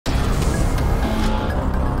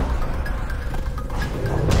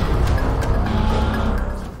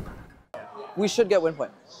we should get win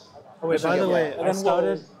point. Oh wait, by the way,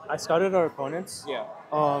 I scouted our opponents. Yeah.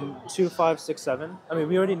 2, 5, 6, 7. I mean,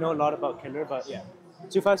 we already know a lot about Killer, but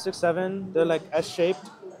 2, 5, 6, 7. They're like S-shaped.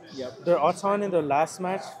 Yep. Their Auton in their last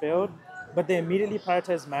match failed, but they immediately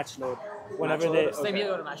prioritized match load whenever they. So they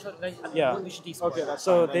immediately go to match load. Yeah. We should descore. Okay, that's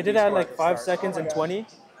So fine. they Then did that at descore like at the 5 start. seconds and 20,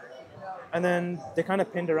 and then they kind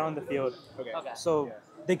of pinned around the field. Okay. So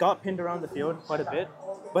they got pinned around the field quite a bit.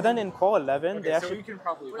 But then in Qual 11, they So actually. we can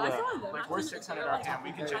probably. I feel Like we're 600 RPM,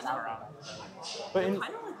 we can chase them around. But in,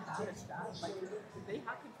 Kind of like that strat. Like they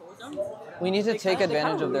have control zones. We need to take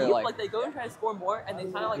advantage of their like they go and try to score more, and they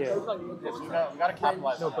kind of like go for like Yes, we gotta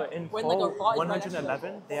capitalize. no, on but that. in When, like, a Qual bot is right next to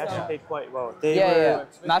 111, they actually played quite well. They Yeah, were,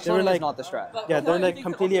 yeah. Match they were loading like- is not the strat. But Yeah, that's they're how I like think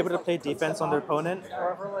completely that able to play defense on their opponent.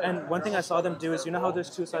 And one thing I saw them do is, you know how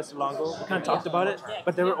there's two sides to long goal? We kind of talked about it,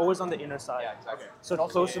 but they were always on the inner side. So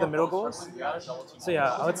close to the middle goals. So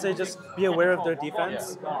yeah, I would say just be aware of their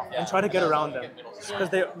defense and try to get around them. Because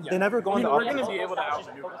they never go on the We're gonna opposite. be able to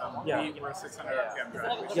outmaneuver them. Yeah. We're 600 RPM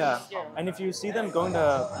drivers. Yeah, and if you see them going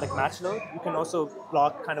to like match load, you can also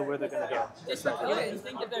block kind of where they're gonna go. Just like the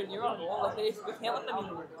instinct if they're near on goal, like we can't let them in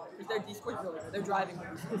because their D-score is really good. They're driving.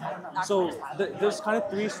 So there's kind of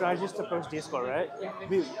 3 strategies to approach D-score, right?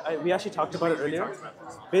 We actually talked about it earlier.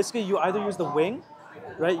 Basically, you either use the wing,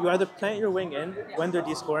 right? You either plant your wing in when they're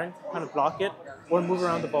D-scoring, kind of block it, or move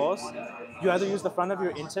around the balls. You either use the front of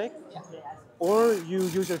your intake, or you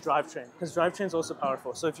use your drivetrain, because drivetrain is also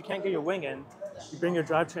powerful. So if you can't get your wing in, you bring your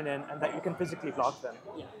drivetrain in, and that you can physically block them.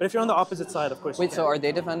 But if you're on the opposite side, of course. Wait, you so can't. are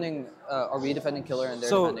they defending? Are we defending Killer and they're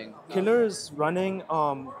So defending? Killer is running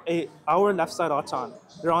our left side Auton.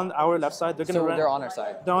 They're on our left side. They're gonna So run. they're on our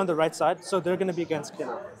side. They're on the right side, so they're gonna be against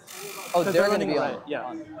Killer. Oh, 'Cause they're going to running be right. on.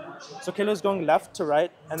 Yeah. So Killer's going left to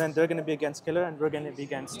right, and then they're gonna be against Killer, and we're gonna be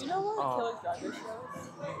against. Do you know what Killer's driver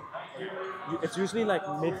shows? It's usually like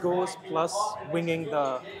mid goals plus winging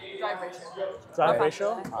the Drive ratio. drive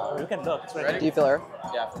ratio. You can look. It's right Do there. you feel her?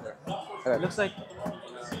 Yeah, for sure. It Okay. looks like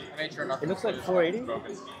I made sure nothing. it looks like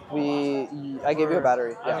 480. I gave you a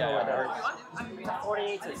battery. I don't know Yeah, what that yeah. is.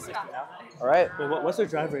 48 to 60 now. All right. Wait, what's their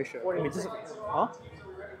drive ratio? I mean, huh?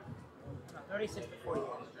 36 to 48.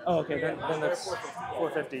 Oh, okay. Then that's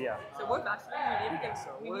 450. Yeah. So we're vaccinated.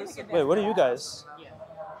 We need to get Wait, what are you guys?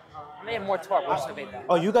 They have more torque. We'll just debate that.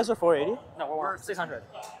 Oh, you guys are 480. No, we're 600.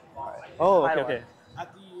 Oh, Either okay, way. okay.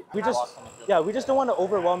 We just don't want to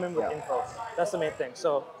overwhelm him with info. That's the main thing.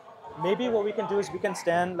 So maybe what we can do is we can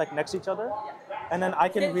stand like next to each other, and then I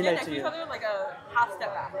can relay next to to each you. other like a half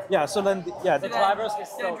step back. Yeah. So then, yeah. So then drivers can the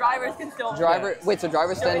still- drivers can still. Driver. Wait, so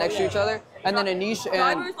drivers stand next to each other, and then Anish and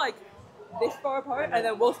Drivers like this far apart, and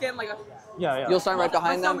then we'll stand like a. Yeah. you'll stand right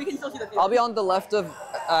behind So them. we can still see the field. I'll be on the left of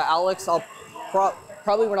Alex. I'll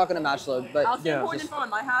probably we're not going to match load, I'll but stand Yeah, point just- info on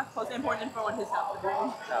my half. He'll stand point info on his half.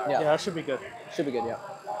 Yeah, yeah, that should be good. should be good. Yeah.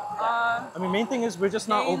 I mean, main thing is we're just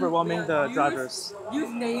not Name- overwhelming yeah, the use- drivers. Use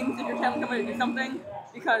names if you're telling somebody to do something,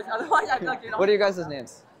 because otherwise I feel like you're not. What are your guys'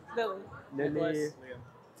 names? Lily. Lily.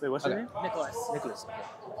 Wait, what's your Okay. name? Nicholas. Nicholas.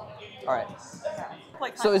 All right.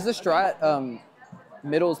 Like, So is the strat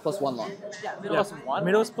middles plus 1 long? yeah, middle Plus of one?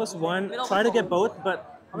 Middles plus 1. Middle Try to plus get one. both,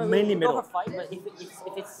 but I mean, mainly we go middle. for fight, but if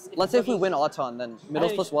it's Let's say if we looking- win Auton, then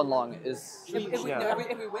middles plus 1 long is If we, Yeah. no,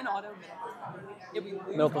 if we win auto, if we lose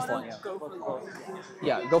Middle plus auto, long, yeah. go for the goal.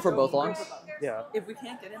 yeah. Go for both longs. Yeah. If we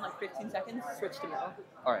can't get in like 15 seconds, switch to middle.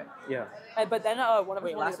 All right. Yeah. But then one of us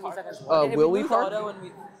Wait, will last get 15 parked. seconds. If Will we lose park? Auto and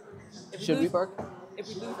we, if Should we lose, park? If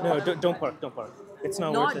we lose No, auto, don't park. Don't park. It's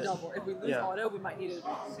not not worth it. double. If we lose Yeah. auto, we might need a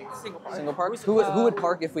single park. Single park. Who would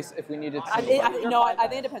park if we needed? I think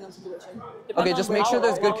it depends on the situation. Depends Okay, on just who- make sure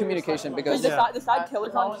there's good communication because. the side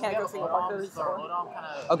killers on can't go single park. They're slower.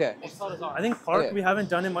 Okay. I think park, Okay. we haven't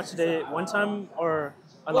done it much today. One time, or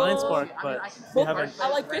Alliance Well, Park, but we We'll haven't. park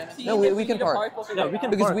at like 15. No, we if can need to park. we'll Yeah, we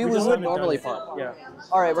can Because park. we just would haven't done normally it. park. Yeah.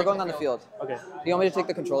 All right, we're going on the field. Okay. Do you want me to take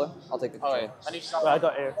the controller? I'll take the controller. Well, I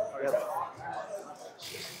got air. Yep.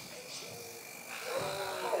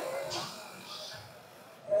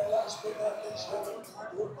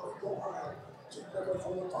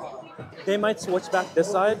 They might switch back this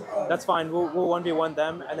side. That's fine. We'll 1v1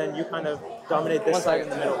 them, and then you kind of dominate this side in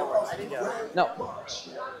the middle. Yeah. No.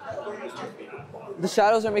 The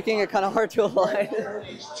shadows are making it kind of hard to align.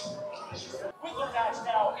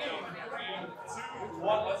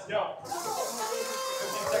 Let's go. 15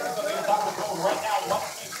 seconds on the top of the goal right now. What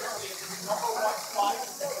is currently in the number 1 spot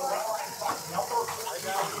in the right number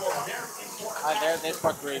 14. They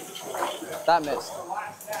scored 3. That missed. The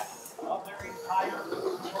last set of their entire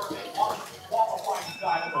tournament on the qualifying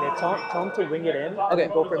side of the Okay, tell him to wing it in. Okay,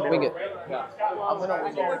 Go for wing it. Yeah. I'm gonna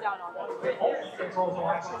wing We're it. down on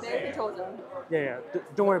it. Their control zone. Yeah.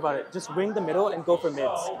 Don't worry about it. Just wing the middle and go for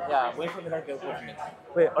mids. Yeah, wing for middle, go for middle.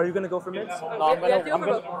 Wait, are you gonna go for mids? No, I'm We have to gonna, go I'm for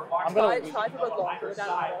gonna, both. I'm gonna, Try for both long. We're down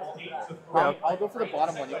on it. I'll go for the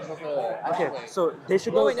bottom one. You can go for the. Okay, Wait. so they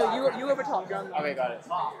should Oh go. wait, no, you over top. You're on the. Okay, got it.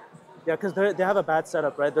 Yeah, because they have a bad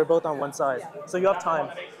setup, right? They're both on one side, so you have time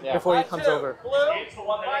Yeah. before he comes over. It's the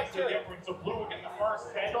one that makes the difference of blue in the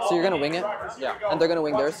first 10. So you're gonna wing it? Yeah. And they're gonna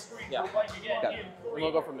wing theirs? Yeah. Okay.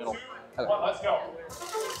 We'll go for middle. Okay. Let's go.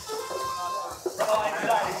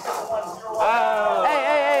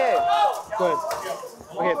 Hey! Good.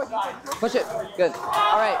 Okay. Push it. Good.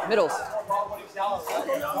 All right, middles.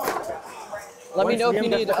 Let me know if Liam you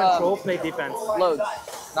gets need the control, play defense. loads.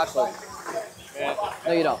 Match loads.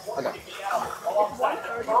 No, you don't. Okay.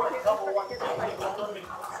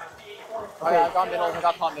 Okay, I got middle. I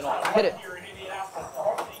got top middle. Hit it.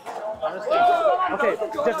 Okay,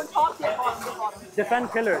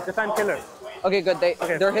 defend killer. Defend killer. Okay, good.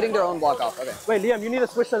 They're hitting their own block off. Okay. Wait, Liam, you need to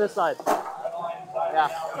switch to this side. Yeah.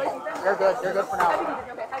 You're good. You're good for now.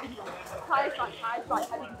 High front,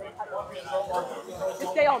 heavy defense.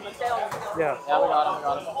 Just stay on them, stay on them. Yeah. Yeah, we got him. We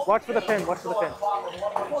got him. Watch for the pin. Watch for the pin.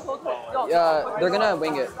 Hold. Yeah, they're gonna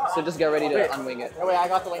wing it. So just get ready to unwing it. No, wait, I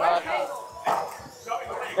got the wing.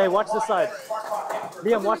 Hey, watch this side.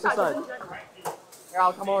 Liam, watch this side. Here,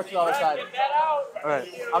 I'll come over to the other side. All right.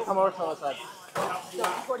 I'll come over to the other side.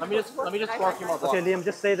 Let me just score a few more blocks. Okay, Liam,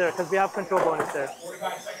 just stay there because we have control bonus there.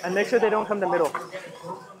 And make sure they don't come to the middle.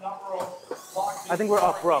 I think we're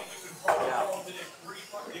up. We're up. Yeah.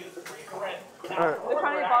 All right. They're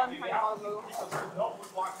trying to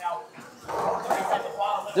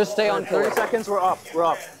bottom Just stay on 30 killer. seconds. We're up. We're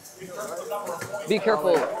up. Be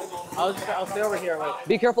careful. I'll stay over here. Wait.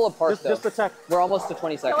 Be careful of Park, though. Just protect. We're almost to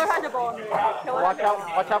 20 Killer seconds. has the ball. Killer Watch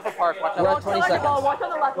out for Park. Watch We're out. at 20 Killer has the ball. seconds. Watch on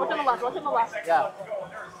the left. Watch on the left. Watch on the left. Yeah.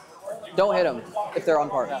 Don't hit them if they're on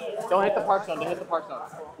Park. Don't hit the park zone. Don't hit the park zone.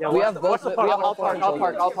 Yeah, We watch have the- both. watch the We park. have all I'll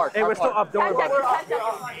park. I'll park. Hey, we're still up. Don't 10 worry about seconds. 10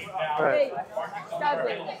 seconds. All right. 8,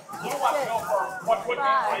 7, 6, 5,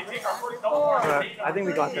 4, All right. I think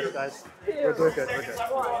we got this, guys. We're good. We're good. It's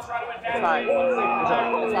fine.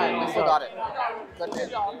 It's fine. We still got it. Good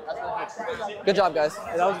hit. That's really good. Good job, guys.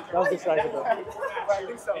 Hey, that was decisive. I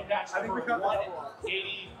think we got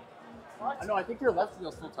 80. No, I think your left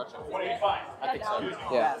wheel's still touching. I think so.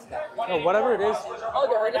 Yeah. No, whatever it is.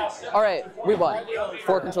 All right, we won.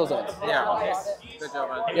 4 control zones. Yeah. Good job,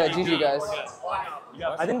 man. Yeah, GG, guys.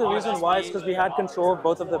 I think the reason why is because we had control of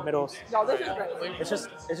both of the middles. No, this is great. It's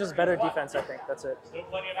just better defense. I think that's it. Still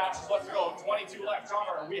plenty of matches left to go. 22 left,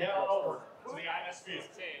 Connor. We head on over to the INSP.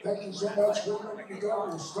 Thank you so much for letting me go.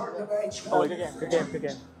 We'll start the match. Oh, good game. Good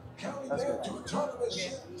game. Counting down to autonomous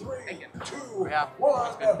in 3, 2, Yeah.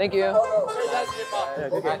 1. Thank you. Yeah,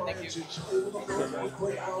 good game. Thank you.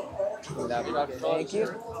 Thank you.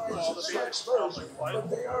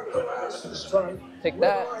 Take Take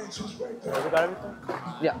that. We got everything.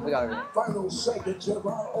 Yeah, we got everything. Final seconds of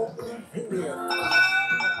our opening period.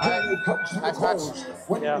 Alright. When it comes to the Nice close, match.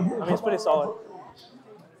 when Yeah, you hear I mean it's pretty solid.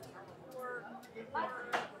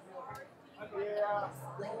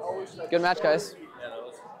 Good match, guys.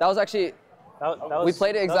 That was actually, That was, we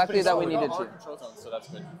played it exactly that we pretty needed All to. control zones, so that's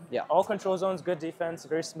good. Yeah. All control zones, good defense,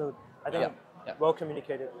 very smooth. I think Yeah. well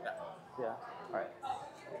communicated. Yeah. All right.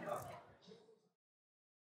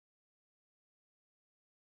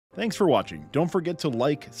 Thanks for watching. Don't forget to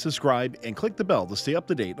like, subscribe, and click the bell to stay up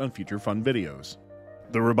to date on future fun videos.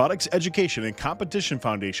 The Robotics Education and Competition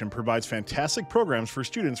Foundation provides fantastic programs for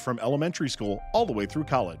students from elementary school all the way through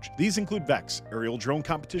college. These include VEX, aerial drone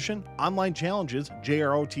competition, online challenges,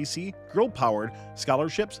 JROTC, girl-powered,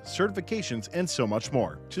 scholarships, certifications, and so much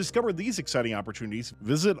more. To discover these exciting opportunities,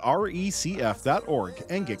 visit recf.org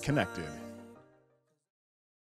and get connected.